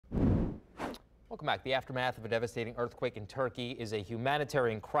Welcome back. The aftermath of a devastating earthquake in Turkey is a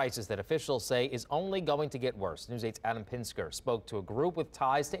humanitarian crisis that officials say is only going to get worse. News 8's Adam Pinsker spoke to a group with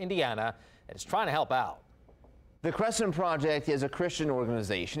ties to Indiana that is trying to help out. The Crescent Project is a Christian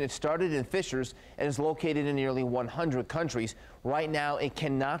organization. It started in Fishers and is located in nearly 100 countries. Right now, it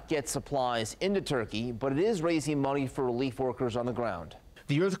cannot get supplies into Turkey, but it is raising money for relief workers on the ground.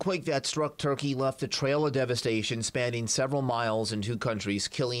 The earthquake that struck Turkey left a trail of devastation spanning several miles in two countries,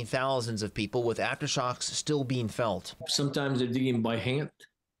 killing thousands of people, with aftershocks still being felt. Sometimes they're digging by hand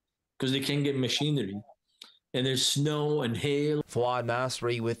because they can't get machinery. And there's snow and hail. Fouad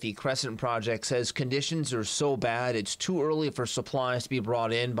Masri with the Crescent Project says conditions are so bad it's too early for supplies to be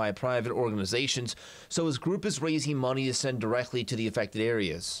brought in by private organizations, so his group is raising money to send directly to the affected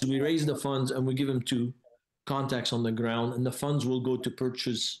areas. We raise the funds and we give them to contacts on the ground, and the funds will go to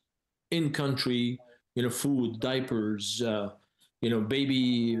purchase in-country, food, diapers,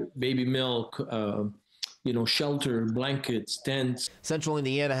 baby milk, shelter, blankets, tents. Central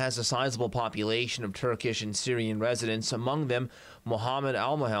Indiana has a sizable population of Turkish and Syrian residents, among them Mohammed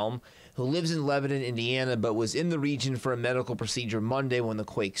Al-Mahelm, who lives in Lebanon, Indiana, but was in the region for a medical procedure Monday when the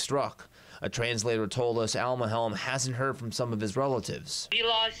quake struck. A translator told us Al-Mahelm hasn't heard from some of his relatives. He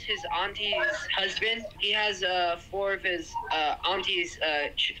lost his auntie's husband. He has 4 of his auntie's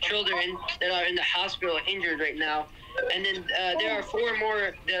children that are in the hospital injured right now. And then there are 4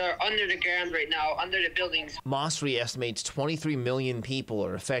 more that are under the ground right now, under the buildings. Masri estimates 23 million people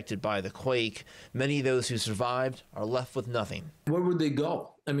are affected by the quake. Many of those who survived are left with nothing. Where would they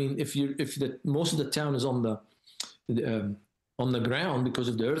go? I mean, if most of the town is on the ground because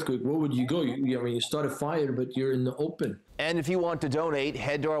of the earthquake, where would you go? You start a fire, but you're in the open. And if you want to donate,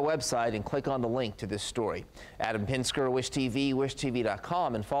 head to our website and click on the link to this story. Adam Pinsker, Wish TV,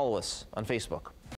 wishtv.com, and follow us on Facebook.